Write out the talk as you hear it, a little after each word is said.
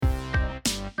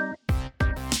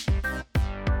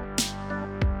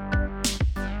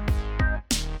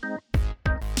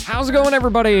How's it going,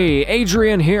 everybody?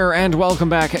 Adrian here, and welcome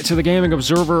back to the Gaming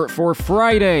Observer for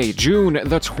Friday, June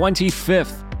the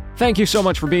 25th. Thank you so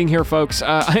much for being here, folks.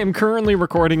 I am currently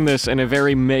recording this in a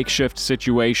very makeshift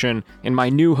situation in my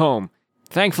new home.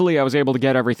 Thankfully, I was able to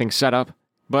get everything set up,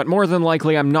 but more than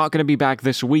likely, I'm not going to be back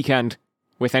this weekend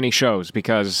with any shows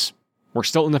because we're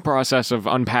still in the process of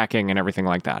unpacking and everything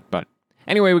like that. But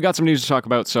anyway, we got some news to talk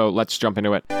about, so let's jump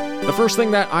into it. The first thing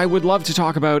that I would love to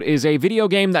talk about is a video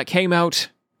game that came out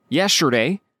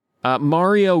yesterday,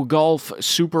 Mario Golf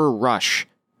Super Rush.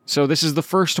 So this is the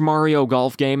first Mario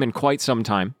Golf game in quite some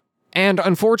time. And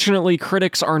unfortunately,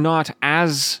 critics are not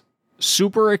as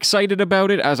super excited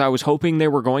about it as I was hoping they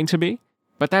were going to be.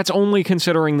 But that's only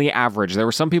considering the average. There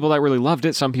were some people that really loved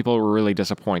it, some people were really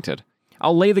disappointed.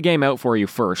 I'll lay the game out for you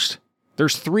first.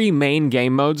 There's 3 main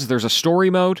game modes. There's a story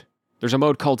mode, there's a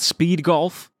mode called Speed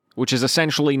Golf, which is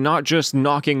essentially not just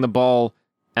knocking the ball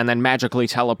and then magically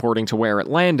teleporting to where it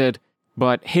landed,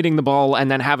 but hitting the ball and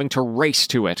then having to race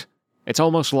to it. It's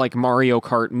almost like Mario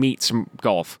Kart meets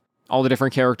golf. All the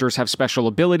different characters have special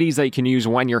abilities that you can use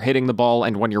when you're hitting the ball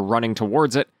and when you're running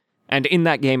towards it, and in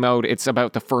that game mode, it's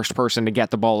about the first person to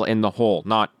get the ball in the hole,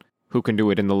 not who can do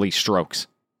it in the least strokes.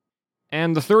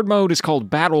 And the third mode is called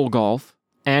Battle Golf,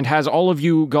 and has all of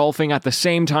you golfing at the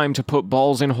same time to put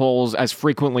balls in holes as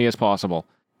frequently as possible.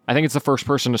 I think it's the first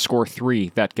person to score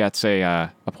 3 that gets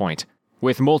a point,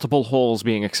 with multiple holes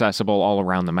being accessible all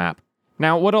around the map.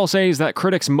 Now, what I'll say is that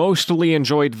critics mostly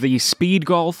enjoyed the Speed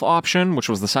Golf option, which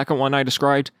was the second one I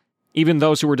described. Even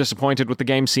those who were disappointed with the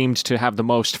game seemed to have the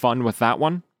most fun with that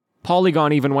one.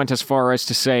 Polygon even went as far as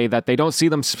to say that they don't see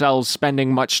themselves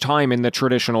spending much time in the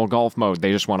traditional golf mode,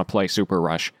 they just want to play Super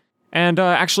Rush. And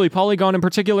actually, Polygon in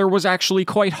particular was actually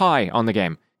quite high on the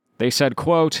game. They said,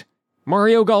 quote,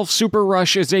 "Mario Golf Super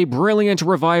Rush is a brilliant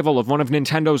revival of one of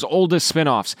Nintendo's oldest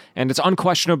spin-offs, and it's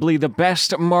unquestionably the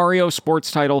best Mario sports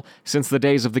title since the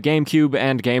days of the GameCube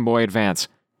and Game Boy Advance."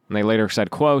 And they later said,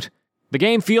 quote, "The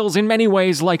game feels in many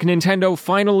ways like Nintendo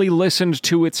finally listened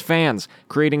to its fans,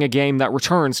 creating a game that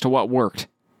returns to what worked."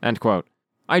 End quote.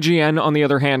 IGN, on the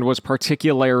other hand, was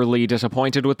particularly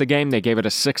disappointed with the game. They gave it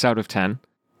a 6 out of 10.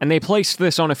 And they placed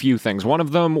this on a few things. One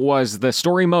of them was the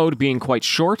story mode being quite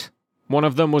short. One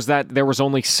of them was that there was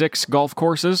only 6 golf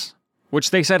courses, which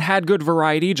they said had good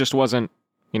variety, just wasn't,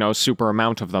 a super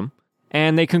amount of them.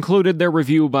 And they concluded their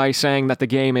review by saying that the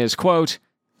game is, quote,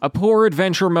 "a poor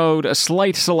adventure mode, a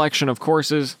slight selection of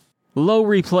courses, low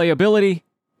replayability,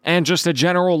 and just a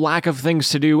general lack of things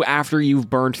to do after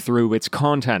you've burned through its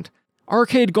content.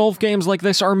 Arcade golf games like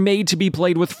this are made to be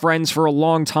played with friends for a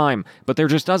long time, but there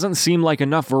just doesn't seem like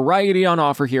enough variety on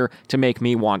offer here to make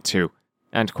me want to."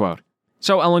 End quote.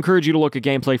 So I'll encourage you to look at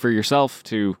gameplay for yourself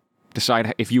to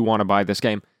decide if you want to buy this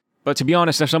game. But to be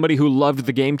honest, as somebody who loved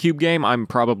the GameCube game, I'm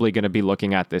probably going to be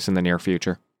looking at this in the near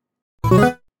future.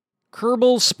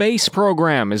 Kerbal Space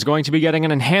Program is going to be getting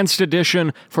an enhanced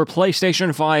edition for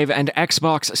PlayStation 5 and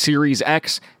Xbox Series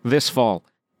X this fall.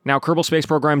 Now, Kerbal Space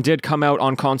Program did come out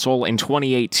on console in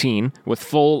 2018 with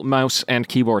full mouse and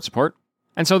keyboard support,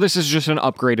 and so this is just an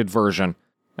upgraded version.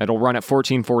 It'll run at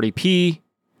 1440p,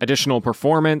 additional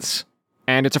performance,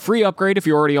 and it's a free upgrade if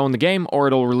you already own the game, or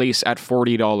it'll release at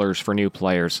 $40 for new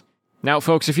players. Now,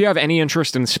 folks, if you have any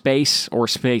interest in space or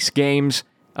space games,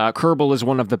 Kerbal is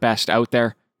one of the best out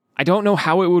there. I don't know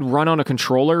how it would run on a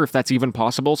controller, if that's even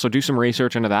possible, so do some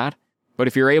research into that. But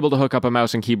if you're able to hook up a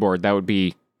mouse and keyboard, that would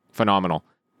be phenomenal.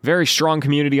 Very strong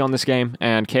community on this game,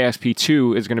 and KSP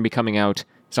 2 is going to be coming out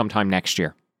sometime next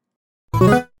year.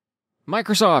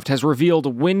 Microsoft has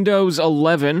revealed Windows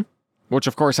 11, which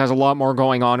of course has a lot more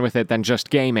going on with it than just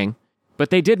gaming,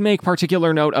 but they did make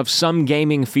particular note of some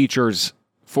gaming features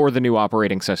for the new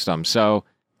operating system. So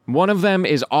one of them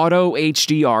is Auto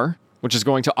HDR, which is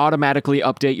going to automatically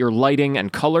update your lighting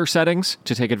and color settings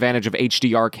to take advantage of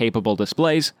HDR-capable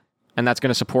displays, and that's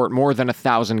going to support more than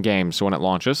 1,000 games when it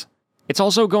launches. It's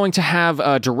also going to have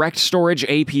a Direct Storage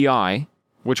API,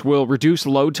 which will reduce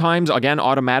load times, again,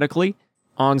 automatically,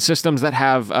 on systems that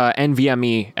have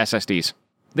NVMe SSDs.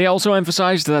 They also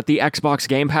emphasized that the Xbox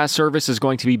Game Pass service is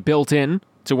going to be built in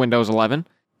to Windows 11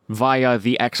 via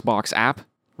the Xbox app.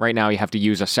 Right now you have to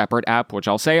use a separate app, which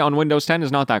I'll say on Windows 10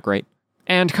 is not that great.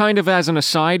 And kind of as an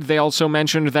aside, they also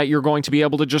mentioned that you're going to be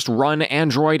able to just run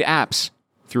Android apps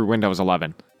through Windows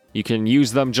 11. You can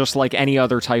use them just like any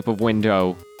other type of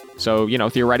window. So,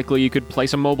 theoretically, you could play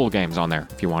some mobile games on there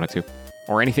if you wanted to.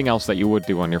 Or anything else that you would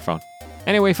do on your phone.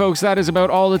 Anyway, folks, that is about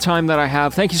all the time that I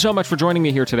have. Thank you so much for joining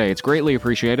me here today. It's greatly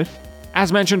appreciated.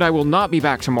 As mentioned, I will not be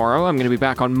back tomorrow. I'm going to be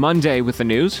back on Monday with the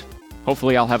news.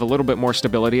 Hopefully, I'll have a little bit more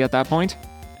stability at that point.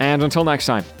 And until next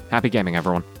time, happy gaming,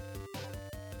 everyone.